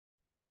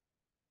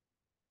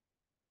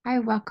Hi,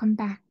 welcome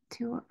back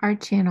to our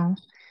channel.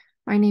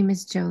 My name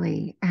is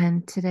Jolie,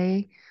 and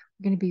today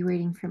we're going to be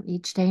reading from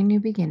Each Day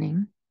New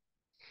Beginning,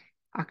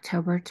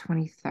 October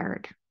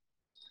 23rd.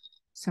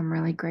 So I'm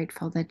really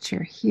grateful that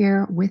you're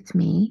here with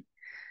me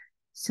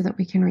so that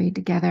we can read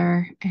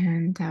together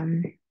and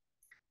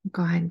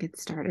go ahead and get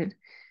started.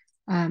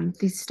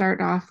 These start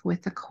off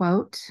with a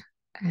quote,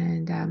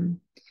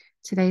 and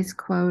today's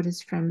quote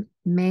is from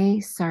May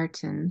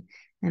Sarton,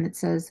 and it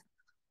says,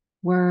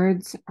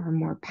 "Words are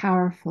more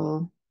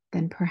powerful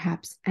than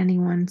perhaps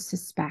anyone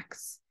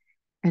suspects,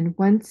 and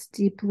once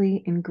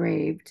deeply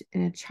engraved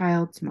in a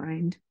child's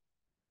mind,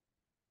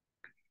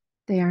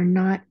 they are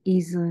not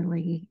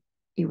easily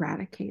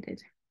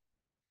eradicated."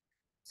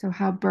 So,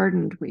 how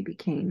burdened we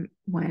became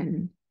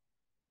when,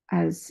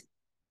 as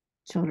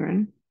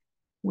children,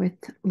 with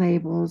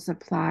labels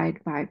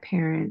applied by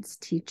parents,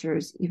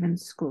 teachers, even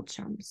school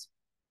chums.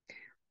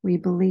 We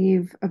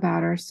believe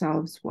about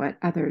ourselves what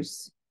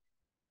others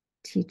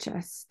teach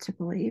us to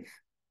believe.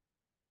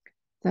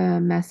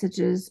 The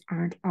messages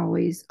aren't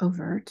always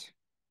overt,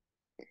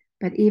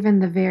 but even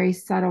the very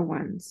subtle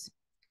ones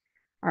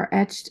are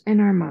etched in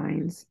our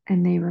minds,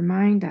 and they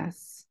remind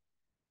us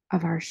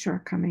of our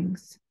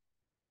shortcomings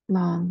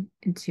long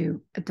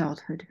into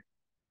adulthood.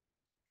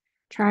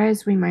 Try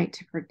as we might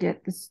to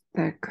forget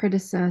the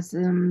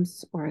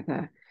criticisms or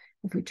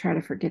if we try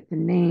to forget the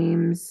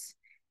names,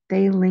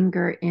 they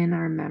linger in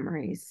our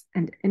memories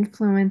and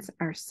influence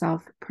our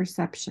self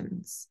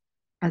perceptions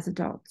as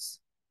adults.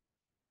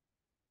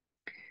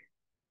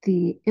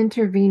 The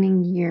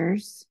intervening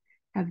years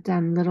have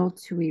done little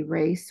to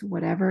erase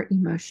whatever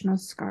emotional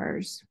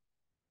scars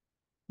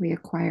we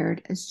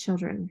acquired as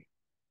children.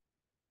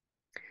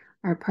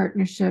 Our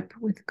partnership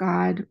with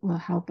God will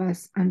help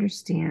us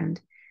understand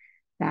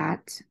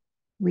that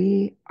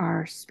we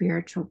are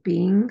spiritual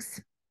beings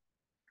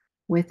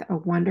with a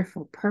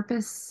wonderful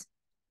purpose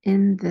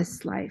in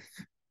this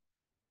life.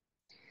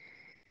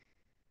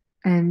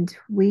 And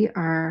we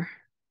are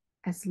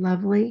as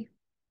lovely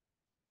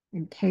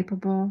and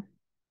capable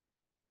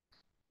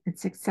and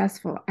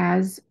successful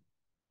as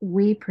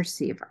we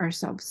perceive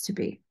ourselves to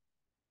be.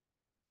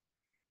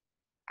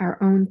 Our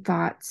own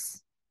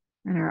thoughts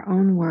and our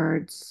own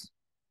words,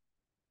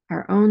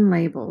 our own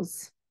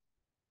labels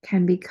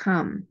can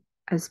become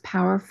as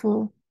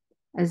powerful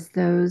as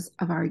those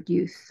of our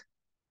youth.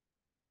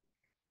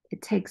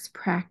 It takes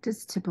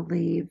practice to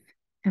believe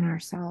in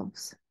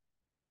ourselves,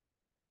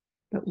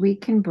 but we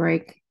can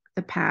break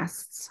the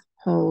past's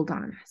hold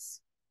on us.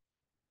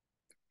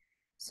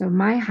 So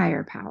my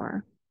higher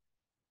power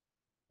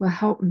will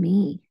help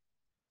me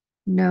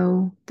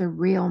know the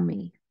real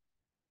me.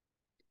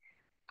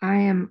 I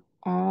am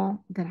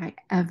all that I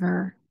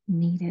ever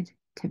needed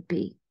to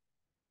be.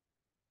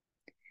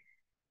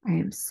 I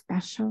am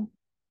special,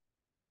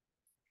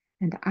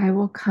 and I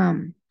will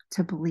come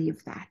to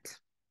believe that.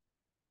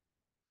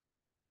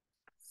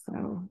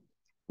 So,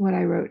 what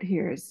I wrote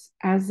here is,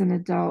 as an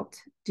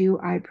adult, do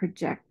I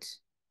project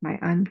my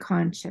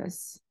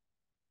unconscious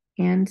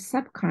and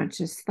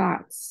subconscious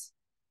thoughts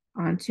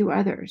onto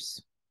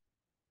others?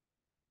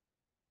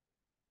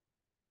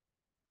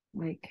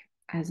 Like,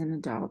 as an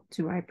adult,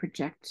 do I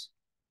project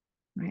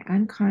my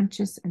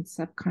unconscious and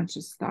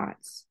subconscious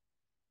thoughts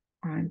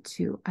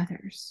onto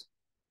others?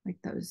 Like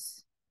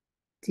those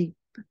deep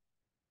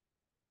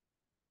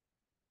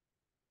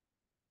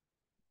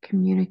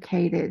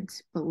communicated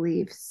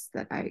beliefs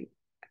that I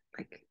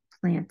like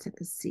planted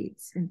as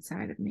seeds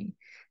inside of me.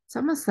 It's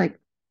almost like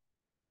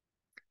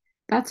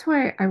that's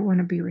why I want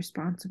to be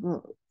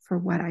responsible for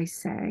what I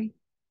say.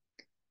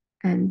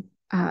 And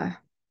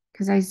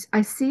because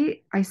I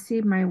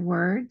see my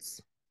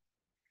words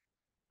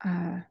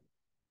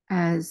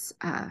as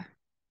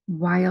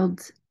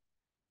wild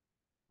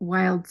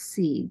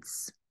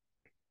seeds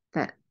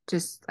that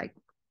just like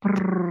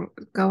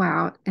go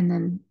out, and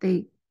then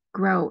they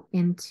grow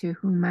into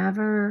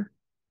whomever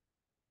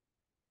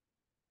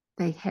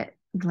they hit,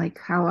 like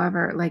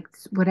however, like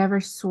whatever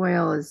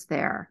soil is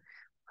there,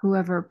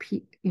 whatever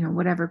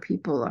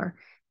people are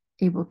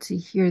able to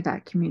hear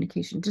that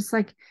communication, just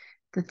like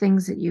the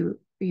things that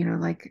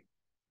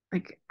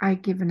like I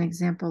give an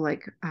example,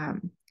 like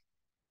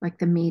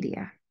the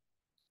media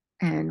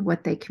and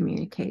what they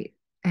communicate.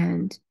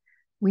 And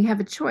we have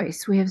a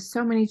choice. We have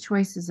so many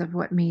choices of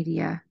what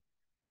media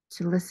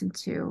to listen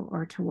to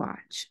or to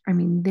watch. I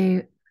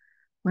mean,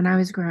 when I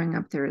was growing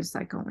up, there was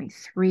like only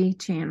three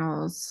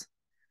channels.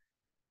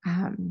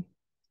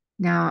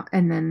 Now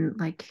and then,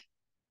 like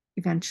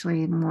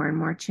eventually more and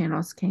more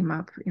channels came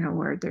up,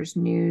 where there's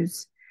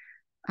news,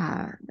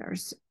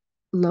 there's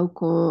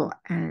local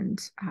and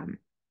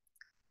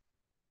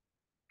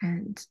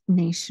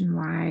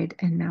nationwide,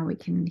 and now we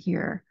can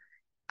hear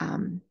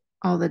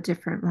all the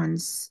different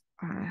ones.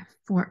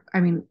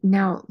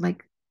 Now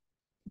like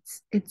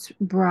it's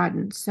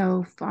broadened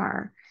so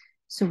far,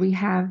 so we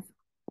have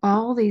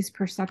all these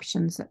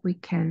perceptions that we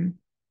can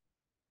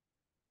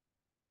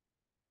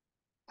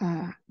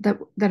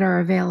that are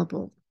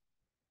available.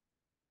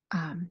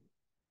 Um,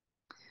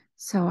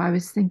 so I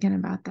was thinking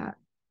about that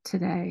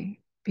today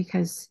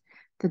because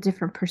the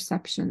different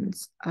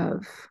perceptions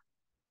of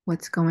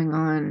what's going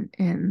on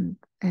in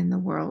the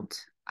world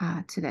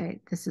today.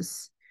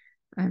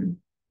 I'm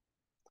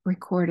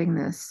recording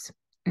this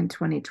in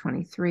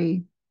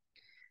 2023.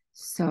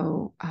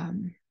 So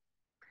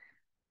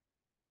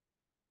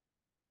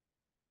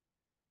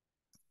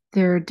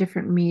there are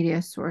different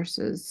media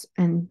sources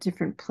and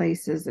different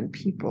places and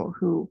people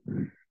who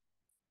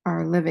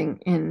are living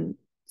in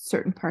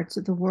certain parts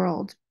of the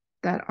world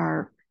that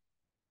are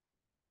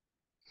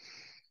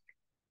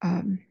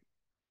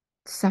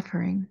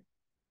suffering,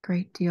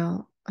 great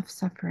deal of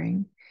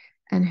suffering,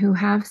 and who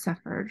have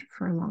suffered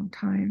for a long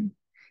time.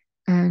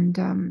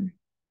 And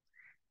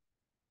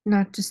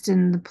not just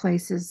in the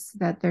places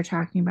that they're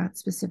talking about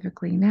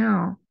specifically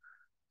now,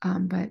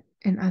 but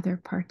in other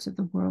parts of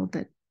the world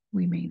that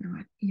we may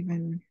not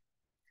even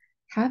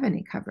have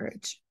any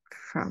coverage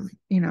from,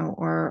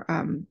 or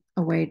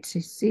a way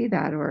to see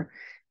that, or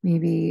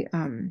maybe,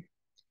 I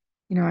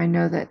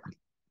know that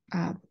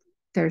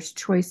there's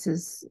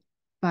choices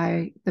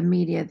by the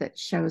media that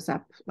shows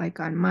up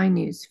like on my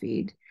news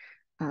feed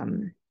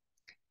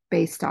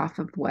based off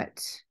of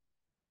what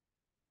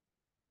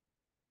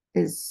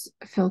is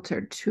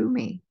filtered to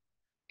me,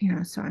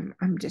 so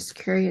I'm just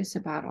curious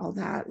about all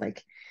that.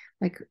 Like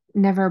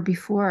never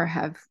before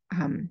have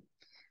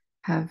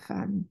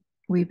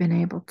we been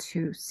able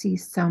to see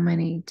so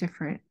many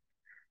different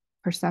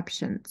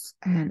perceptions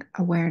and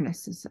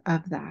awarenesses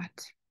of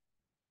that.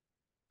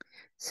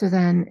 So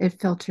then it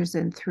filters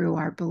in through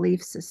our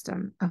belief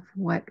system of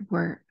what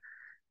we're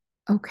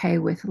okay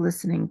with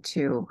listening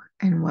to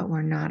and what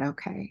we're not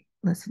okay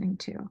listening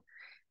to.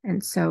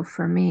 And so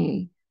for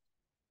me,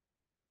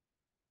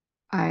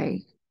 I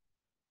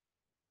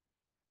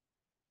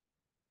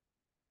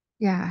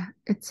yeah,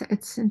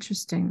 it's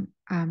interesting.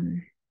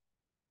 And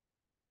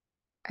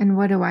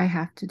what do I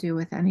have to do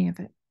with any of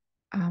it,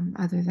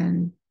 other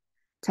than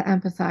to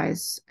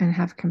empathize and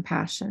have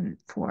compassion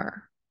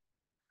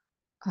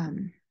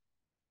um,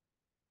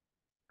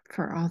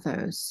 for all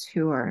those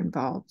who are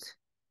involved.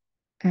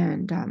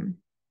 And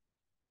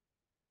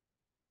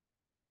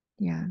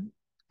yeah,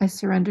 I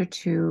surrender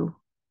to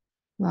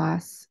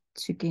loss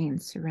to gain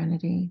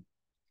serenity.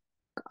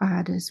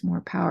 God is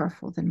more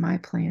powerful than my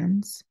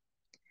plans.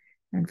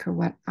 And for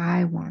what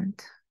I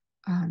want,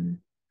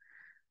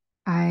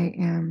 I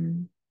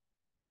am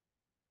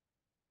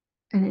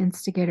an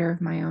instigator of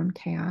my own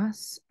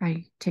chaos.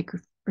 I take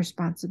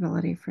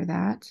responsibility for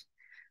that.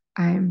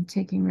 I'm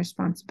taking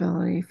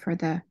responsibility for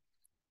the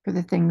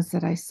things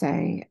that I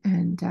say,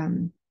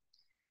 and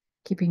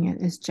keeping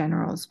it as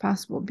general as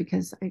possible,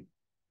 because I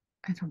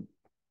don't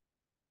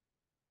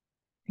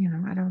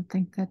I don't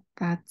think that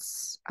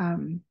that's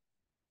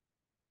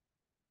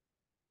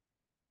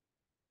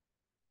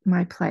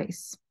my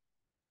place.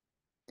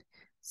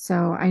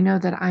 So I know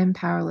that I'm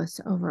powerless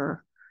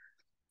over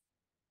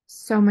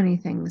so many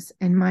things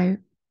in my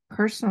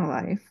personal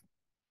life,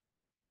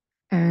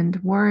 and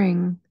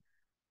worrying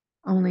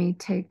only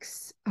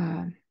takes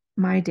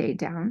my day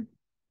down.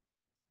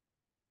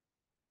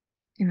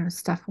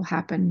 Stuff will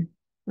happen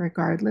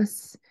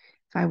regardless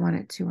if I want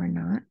it to or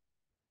not.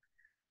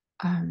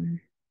 Um,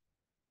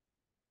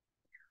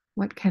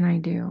 what can I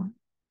do?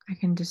 I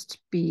can just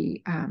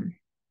be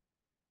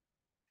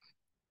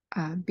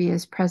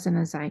as present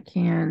as I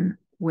can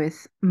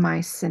with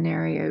my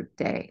scenario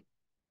day,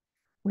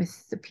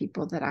 with the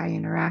people that I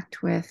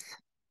interact with,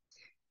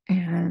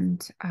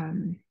 and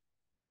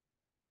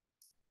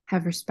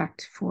have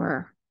respect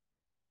for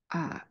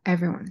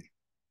everyone,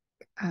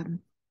 um,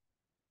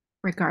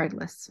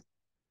 regardless,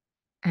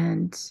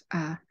 and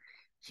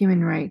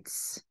human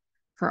rights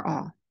for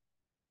all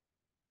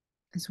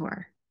is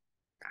where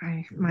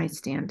my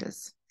stand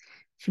is.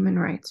 Human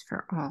rights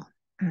for all.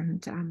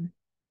 And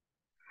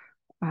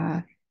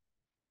uh,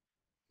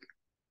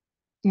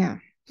 yeah.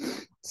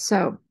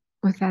 So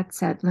with that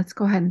said, let's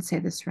go ahead and say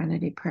the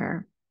Serenity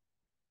Prayer.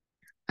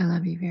 I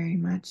love you very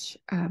much.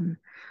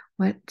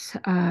 What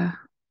uh,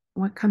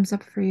 what comes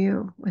up for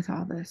you with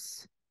all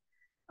this?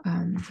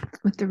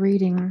 With the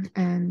reading,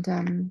 and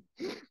the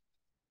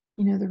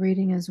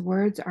reading is: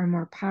 words are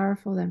more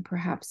powerful than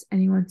perhaps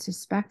anyone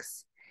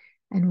suspects,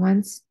 and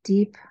once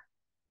the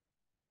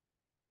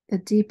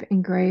deep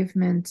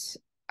engravement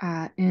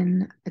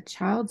in a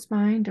child's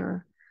mind,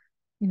 or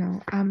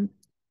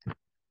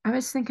I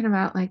was thinking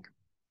about like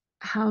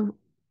how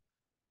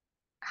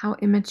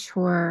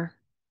immature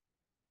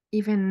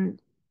even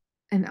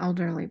an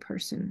elderly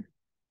person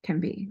can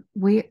be.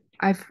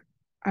 I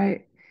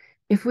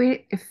if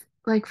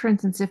like, for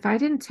instance, if I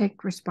didn't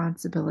take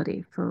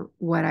responsibility for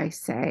what I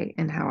say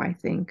and how I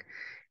think,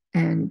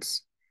 and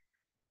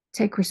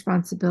take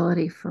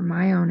responsibility for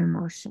my own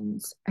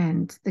emotions,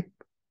 and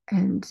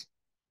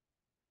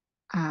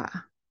uh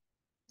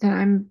then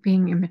I'm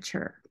being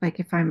immature. Like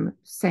if I'm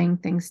saying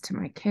things to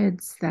my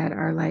kids that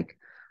are like,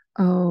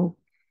 oh,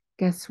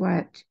 guess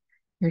what?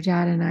 Your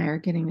dad and I are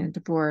getting a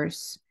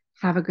divorce.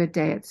 Have a good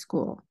day at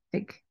school.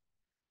 Like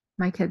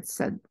my kids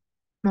said,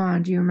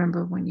 Mom, do you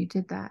remember when you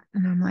did that?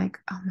 And I'm like,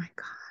 oh my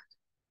God,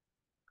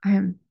 I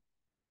am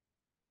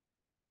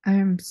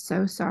I'm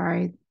so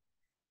sorry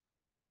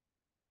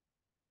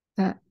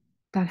that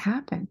that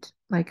happened.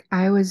 Like,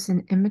 I was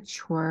an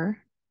immature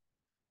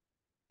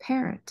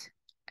parent,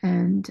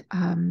 and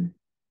I'm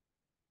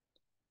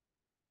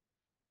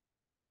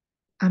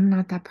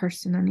not that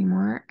person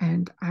anymore.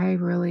 And I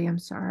really am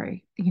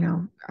sorry.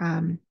 I'm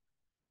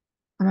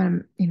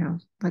gonna,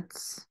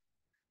 that's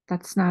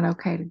not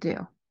okay to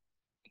do.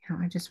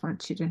 I just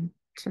want you to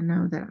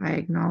know that I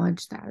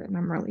acknowledge that, and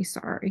I'm really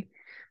sorry.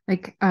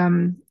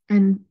 And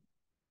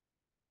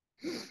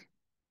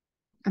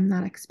I'm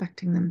not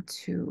expecting them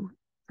to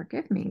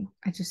forgive me.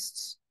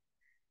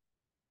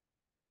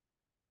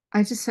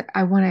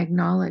 I want to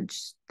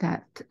acknowledge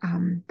that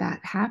that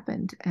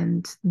happened,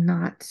 and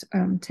not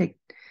take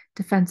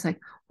defense, like,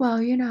 well,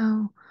 I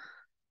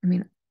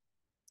mean,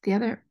 the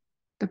other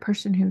the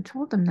person who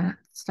told them that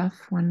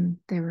stuff when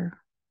they were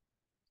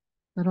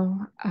little,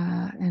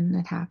 and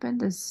it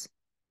happened, is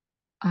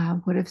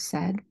would have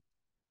said,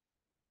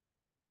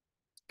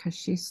 because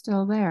she's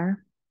still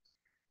there,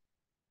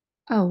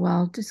 oh,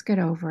 well, just get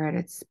over it.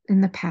 It's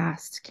in the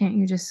past. Can't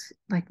you just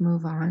like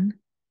move on?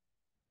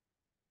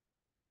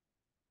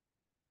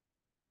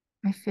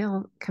 I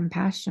feel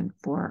compassion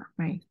for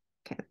my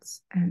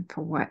kids and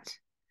for what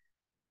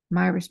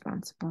my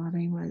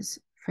responsibility was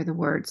for the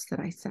words that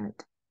I said,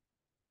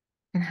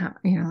 and how,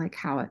 like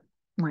how it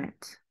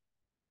went.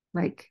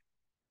 Like,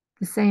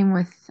 the same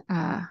with,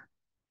 I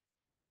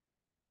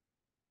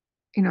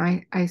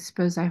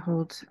suppose I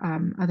hold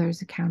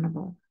others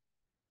accountable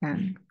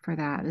then for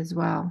that as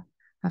well,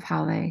 of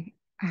how they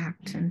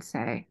act and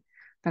say.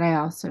 But I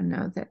also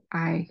know that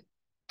I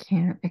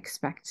can't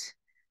expect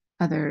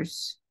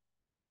others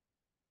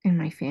in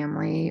my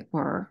family,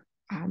 or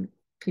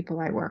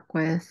people I work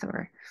with,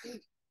 or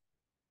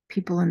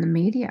people in the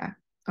media,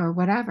 or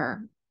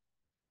whatever,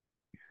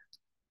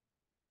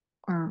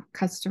 or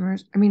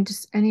customers. I mean,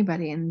 just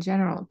anybody in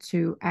general,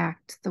 to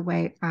act the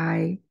way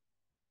I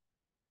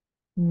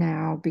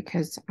now,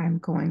 because I'm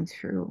going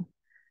through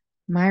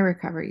my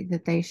recovery,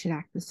 that they should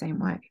act the same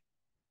way.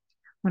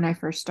 When I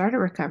first started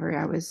recovery,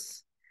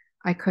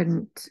 I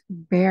couldn't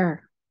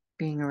bear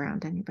being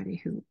around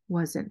anybody who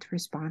wasn't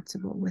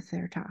responsible with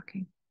their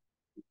talking.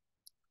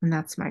 And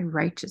that's my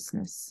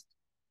righteousness.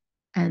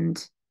 And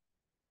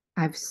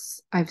I've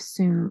I've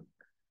soon,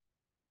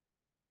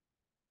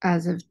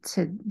 as of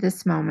to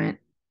this moment,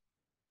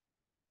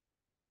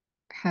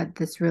 had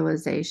this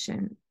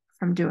realization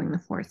from doing the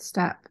fourth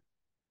step,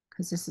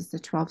 because this is the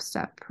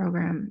 12-step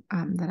program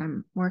that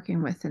I'm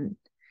working with, and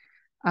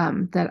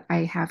that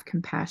I have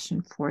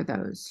compassion for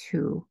those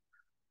who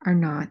are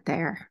not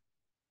there.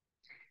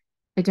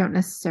 I don't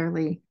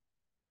necessarily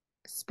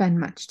spend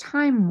much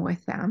time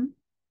with them,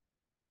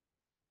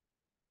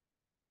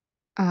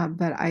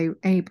 but I'm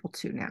able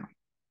to now,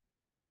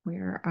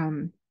 where I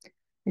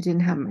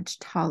didn't have much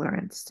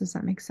tolerance. Does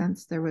that make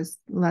sense? There was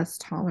less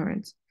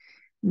tolerance.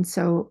 And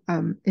so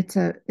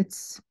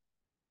it's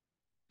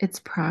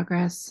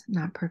progress,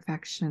 not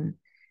perfection,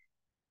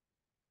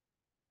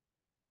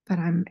 but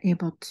I'm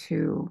able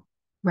to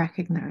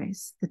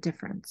recognize the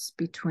difference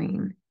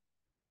between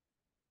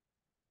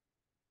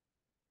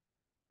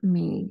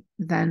me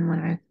then,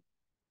 when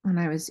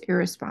I was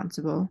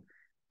irresponsible,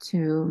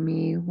 to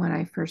me when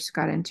I first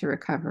got into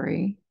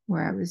recovery,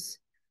 where I was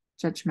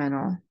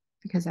judgmental,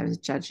 because I was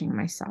judging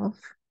myself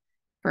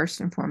first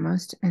and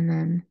foremost, and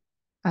then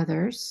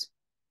others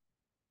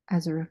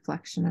as a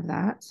reflection of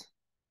that.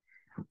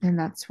 And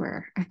that's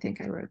where I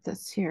think I wrote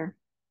this here.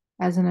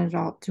 As an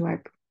adult, do I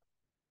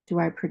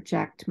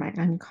project my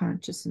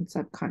unconscious and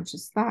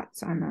subconscious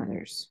thoughts on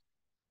others,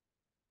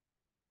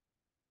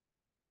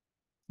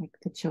 like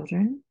the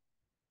children?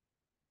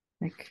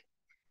 Like,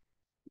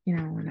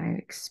 when I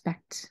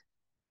expect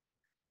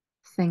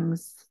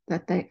things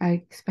I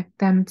expect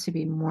them to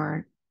be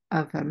more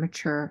of a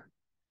mature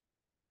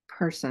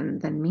person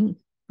than me.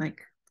 Like,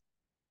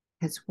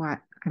 is what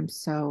I'm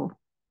so,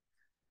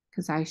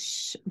 because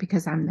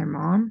I'm their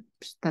mom,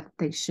 that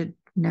they should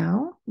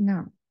know?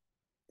 No.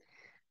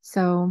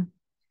 So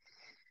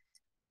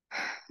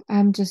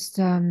I'm just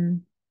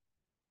I'm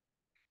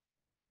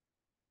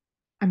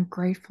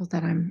grateful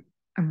that I'm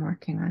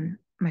working on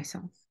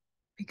myself,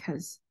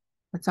 because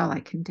that's all I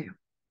can do.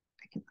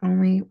 I can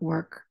only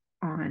work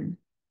on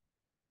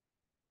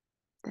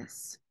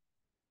this,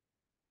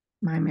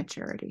 my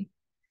maturity,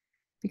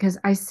 because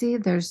I see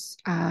that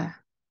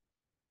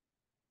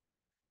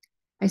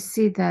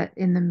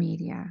in the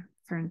media,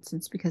 for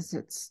instance, because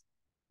it's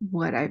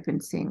what I've been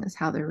seeing, is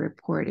how they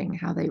report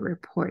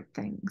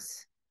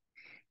things,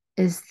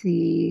 is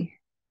the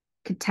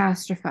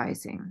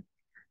catastrophizing,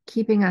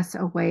 keeping us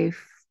away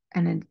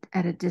and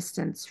at a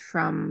distance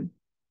from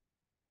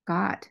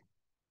God,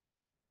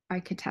 by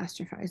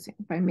catastrophizing,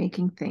 by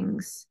making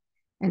things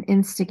and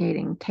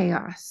instigating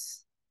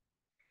chaos,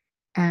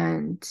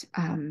 and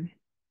um,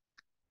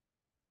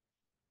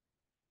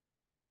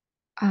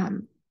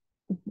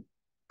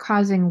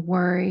 causing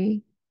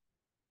worry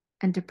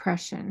and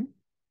depression,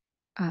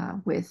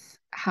 with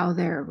how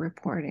they're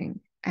reporting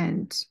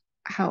and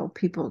how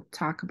people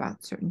talk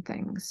about certain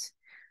things.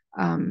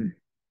 Um,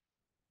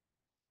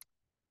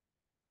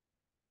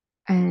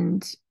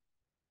 And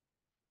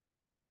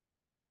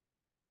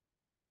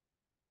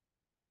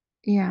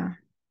yeah,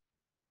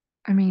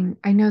 I mean,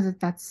 I know that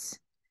that's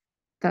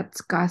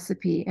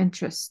gossipy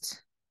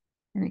interest,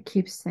 and it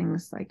keeps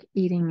things like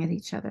eating at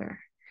each other.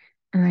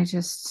 And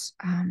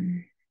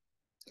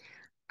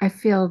I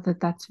feel that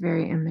that's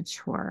very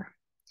immature.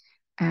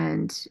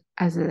 And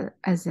as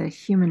a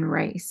human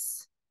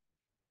race,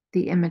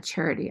 the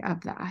immaturity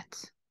of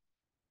that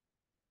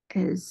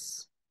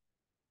is,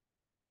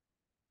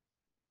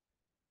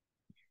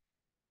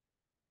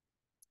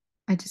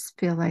 I just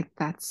feel like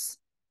that's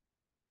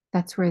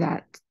where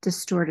that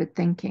distorted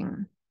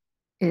thinking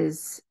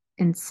is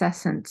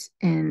incessant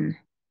in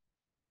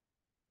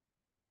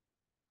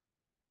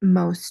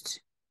most,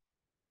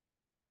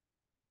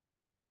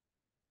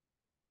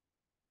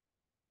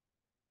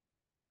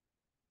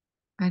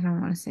 I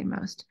don't want to say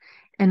most,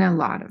 in a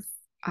lot of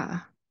uh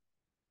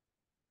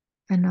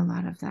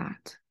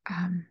that.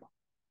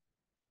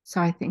 So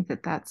I think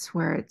that that's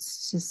where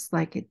it's just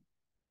like it,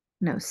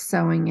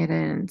 sewing it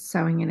in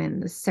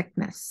the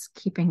sickness,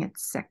 keeping it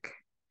sick.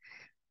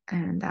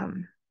 And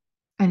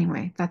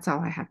anyway, that's all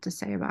I have to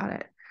say about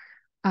it.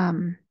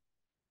 Um,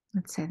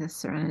 let's say the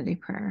Serenity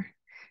prayer.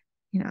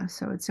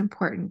 So it's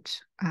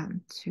important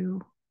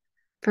to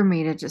for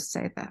me to just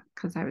say that,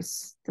 because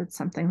that's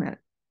something that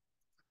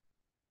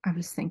I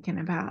was thinking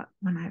about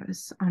when I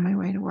was on my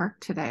way to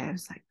work today. I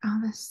was like, oh,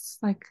 this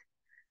like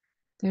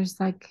there's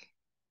like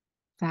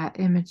that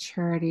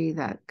immaturity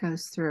that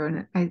goes through,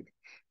 and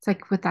it's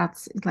like without,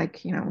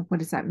 like, what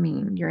does that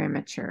mean? You're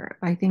immature.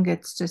 I think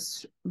it's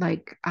just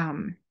like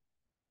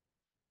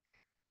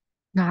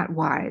not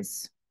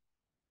wise.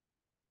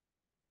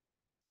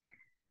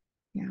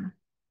 Yeah.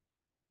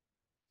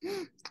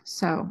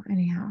 So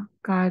anyhow,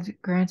 God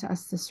grant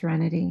us the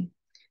serenity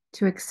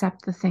to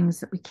accept the things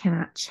that we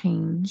cannot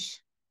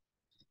change.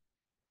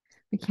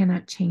 We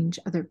cannot change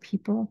other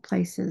people,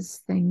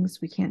 places, things.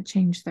 We can't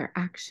change their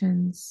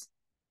actions,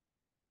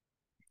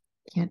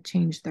 can't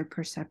change their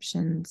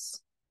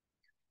perceptions.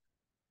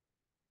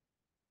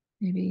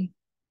 Maybe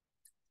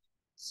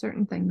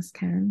certain things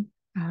can.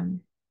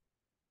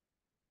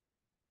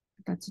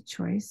 That's a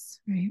choice,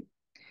 right?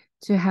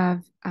 To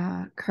have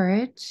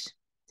courage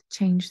to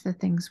change the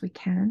things we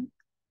can.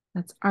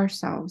 That's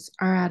ourselves,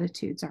 our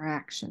attitudes, our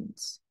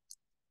actions,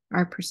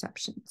 our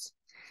perceptions,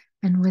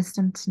 and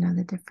wisdom to know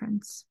the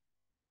difference.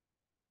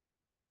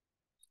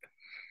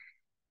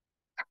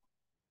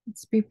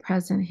 Let's be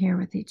present here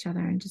with each other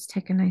and just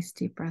take a nice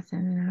deep breath in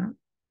and out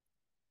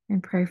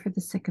and pray for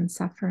the sick and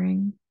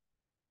suffering.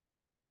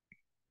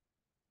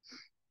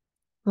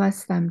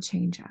 Bless them,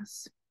 change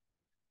us.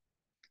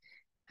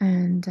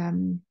 And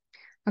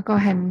I'll go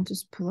ahead and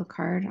just pull a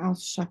card. I'll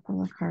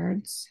shuffle the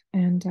cards.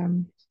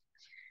 And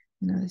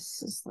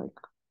this is like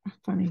a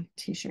funny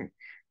t-shirt.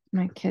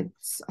 My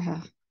kids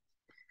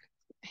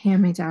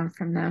hand me down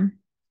from them.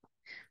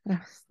 But I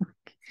was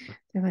like,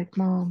 they're like,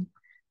 Mom,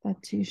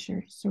 that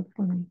t-shirt is so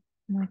funny.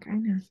 I'm like, I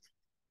know.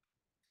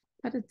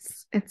 But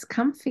it's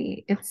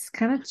comfy. It's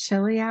kind of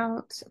chilly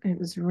out. It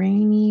was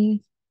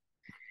rainy.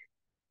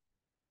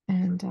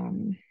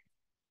 And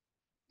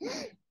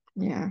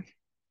yeah,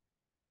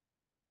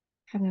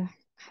 had a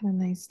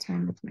nice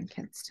time with my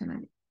kids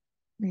tonight.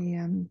 We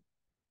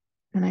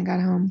when I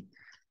got home,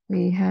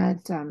 we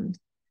had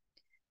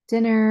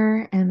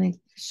dinner, and they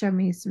showed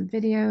me some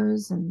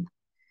videos, and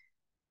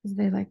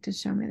they like to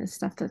show me the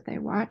stuff that they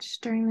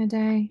watched during the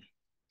day.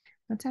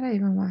 What did I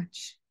even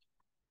watch?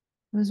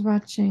 I was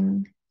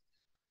watching,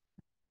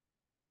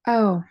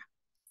 oh,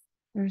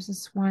 there's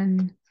this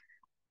one,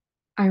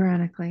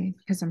 ironically,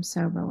 because I'm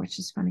sober, which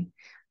is funny.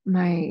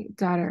 My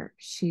daughter,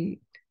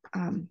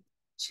 um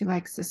she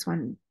likes this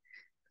one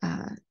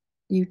uh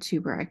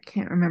YouTuber. I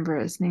can't remember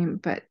his name,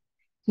 but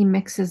he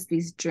mixes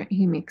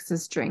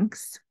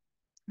drinks,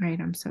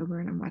 right? I'm sober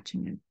and I'm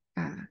watching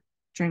a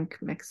drink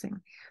mixing,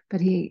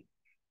 but he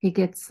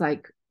gets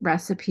like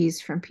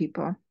recipes from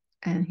people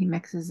and he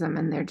mixes them,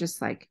 and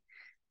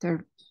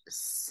they're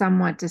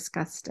somewhat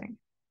disgusting.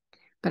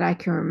 But I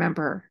can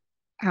remember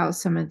how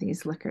some of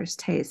these liquors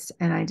taste,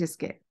 and I just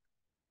get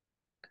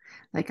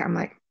like,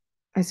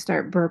 I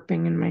start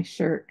burping in my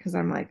shirt because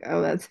I'm like,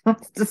 oh, that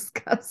sounds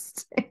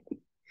disgusting.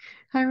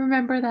 I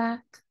remember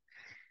that.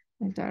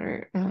 My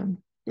daughter,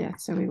 yeah,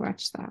 so we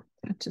watched that.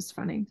 It's just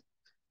funny.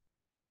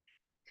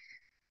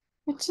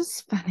 It's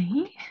just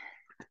funny.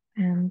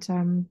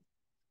 And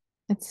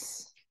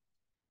it's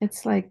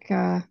it's like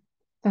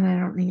then I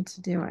don't need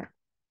to do it.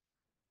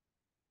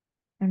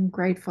 I'm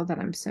grateful that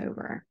I'm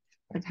sober.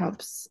 It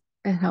helps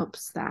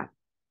that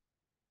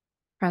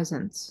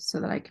presence so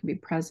that I can be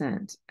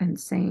present and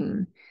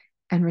sane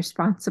and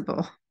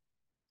responsible.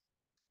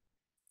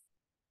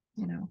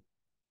 You know,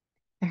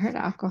 I heard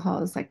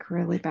alcohol is like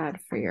really bad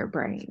for your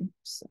brain.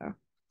 So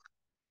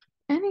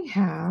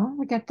anyhow,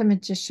 we got the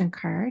magician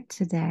card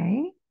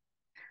today.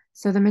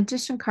 So the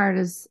magician card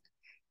is,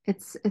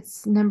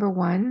 it's number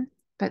one,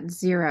 but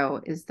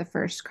zero is the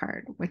first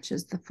card, which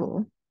is the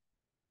fool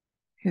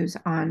who's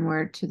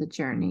onward to the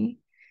journey.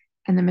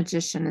 And the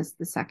magician is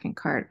the second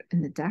card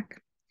in the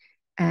deck.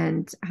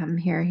 And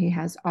here he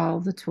has all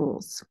the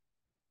tools.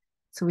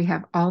 So we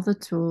have all the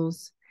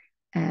tools.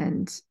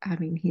 And I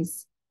mean,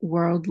 he's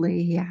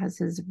worldly. He has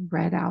his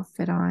red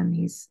outfit on.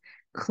 He's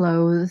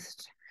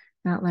clothed,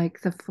 not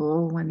like the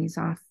fool when he's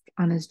off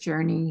on his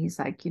journey. He's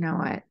like, you know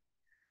what?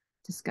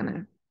 Just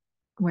gonna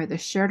wear the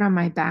shirt on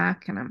my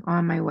back and I'm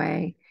on my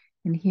way.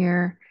 And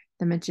here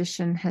the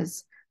magician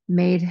has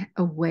made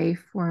a way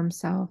for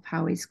himself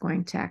how he's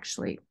going to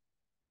actually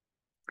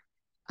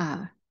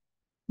uh,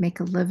 make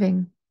a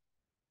living,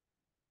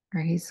 or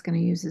he's going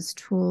to use his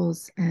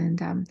tools. And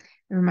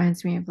it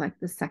reminds me of like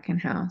the second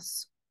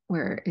house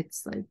where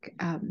it's like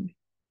in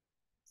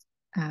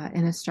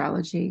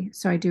astrology.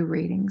 So I do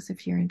readings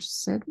if you're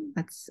interested.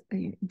 That's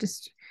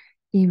just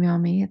email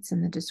me. It's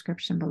in the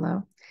description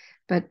below.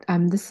 But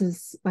this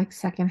is like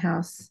second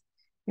house.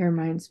 It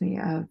reminds me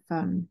of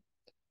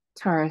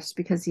Taurus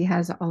because he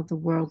has all the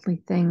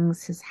worldly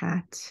things, his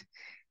hat.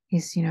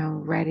 He's,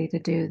 ready to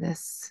do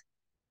this.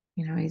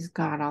 He's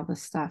got all the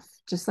stuff,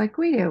 just like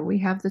we do. We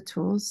have the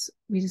tools.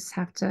 We just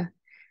have to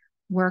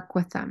work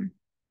with them.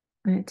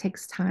 And it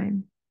takes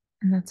time.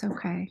 And that's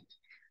okay.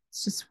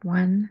 It's just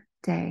one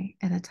day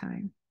at a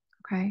time.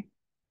 Okay.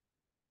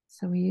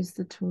 So we use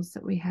the tools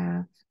that we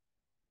have.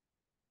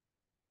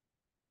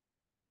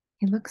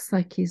 He looks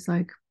like he's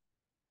like,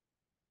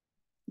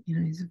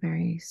 he's a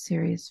very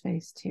serious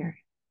faced here.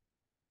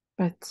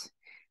 But,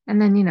 and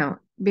then,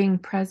 being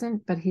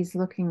present, but he's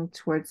looking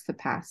towards the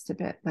past a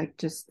bit, like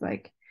just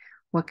like,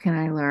 what can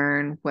I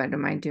learn? What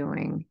am I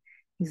doing?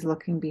 He's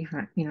looking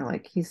behind,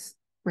 like he's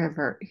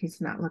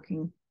not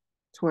looking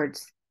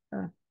towards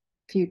the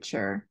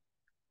future.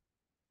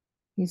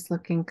 He's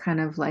looking kind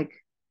of like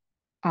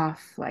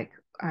off, like,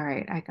 all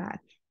right,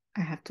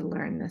 I have to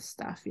learn this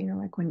stuff,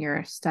 like when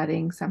you're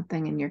studying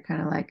something and you're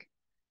kind of like,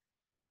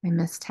 I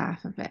missed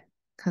half of it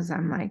because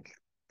I'm like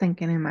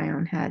thinking in my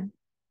own head.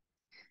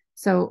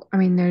 So, I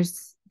mean,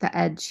 there's the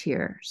edge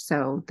here.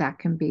 So that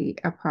can be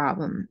a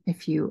problem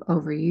if you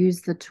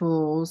overuse the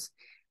tools,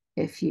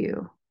 if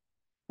you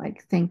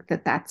like think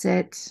that that's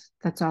it,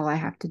 that's all I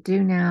have to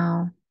do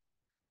now.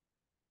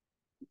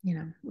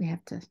 We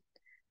have to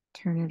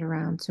turn it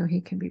around so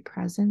he can be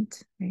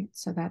present, right?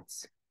 So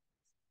that's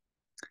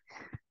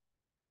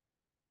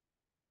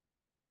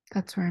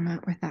where I'm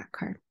at with that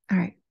card. All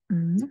right.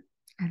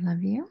 I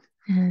love you.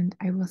 And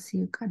I will see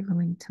you, God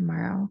willing,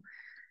 tomorrow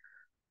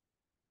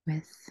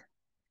with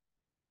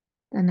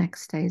the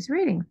next day's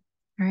reading.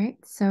 All right.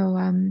 So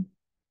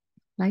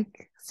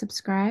like,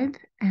 subscribe,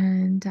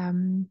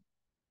 and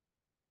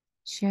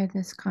share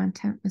this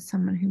content with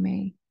someone who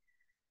may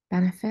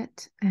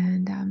benefit,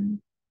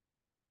 and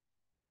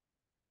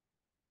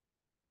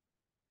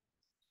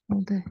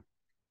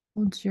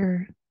hold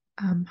your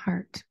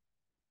heart.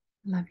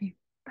 Love you.